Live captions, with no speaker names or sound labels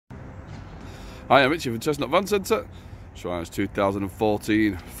Hi, I'm Richie from Chestnut Van Centre. Showing us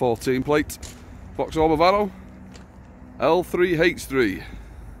 2014 14 plate Vauxhall Movano L3H3.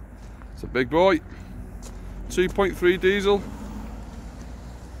 It's a big boy, 2.3 diesel.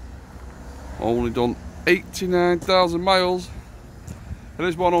 Only done 89,000 miles. It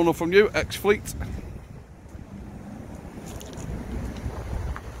is one owner from you, ex-fleet.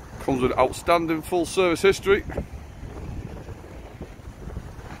 Comes with outstanding full service history.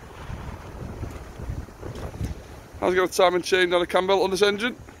 Has got a timing chain and a cam belt on this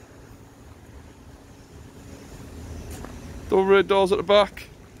engine. Double rear doors at the back.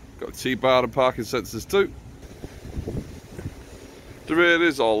 Got a T-bar and parking sensors too. The rear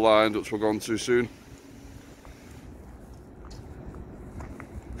is all lined, which we'll go on to soon.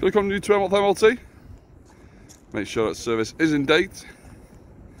 Click on new 12-month MOT. Make sure that service is in date.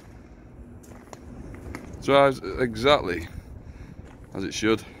 Drives exactly as it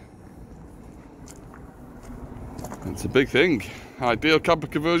should. It's a big thing. Ideal camper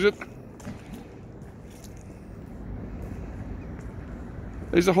conversion.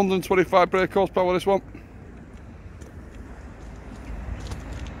 It's 125 brake horsepower, this one.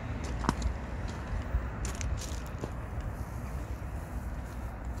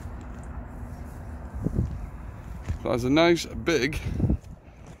 That's a nice big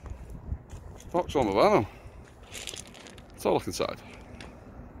Vauxhall Movano. Let's have a look inside.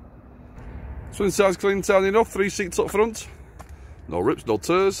 So inside's clean, tidy enough. 3 seats up front. No rips, no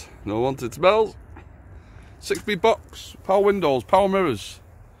tears, no wanted smells. 6-speed box, power windows, power mirrors.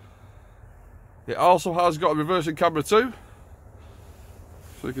 It also has got a reversing camera too,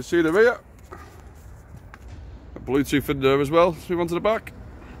 so you can see the rear. A Bluetooth in there as well, so we move on to the back.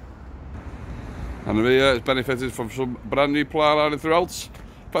 And the rear is benefited from some brand new ply lining throughout.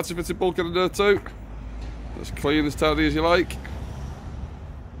 Patchy fitted bulkhead in there too. As clean, as tidy as you like.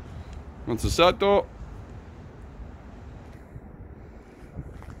 Onto the side door.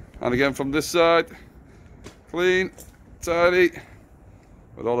 And again from this side. Clean, tidy,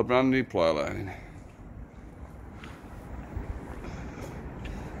 with all the brand new ply lining.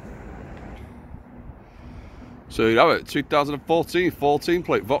 So you have it, 2014 14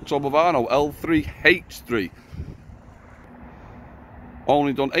 plate Vauxhall Movano L3H3.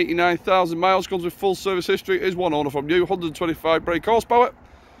 Only done 89,000 miles, comes with full service history, is one owner from you, 125 brake horsepower.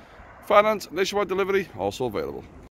 Finance, nationwide delivery, also available.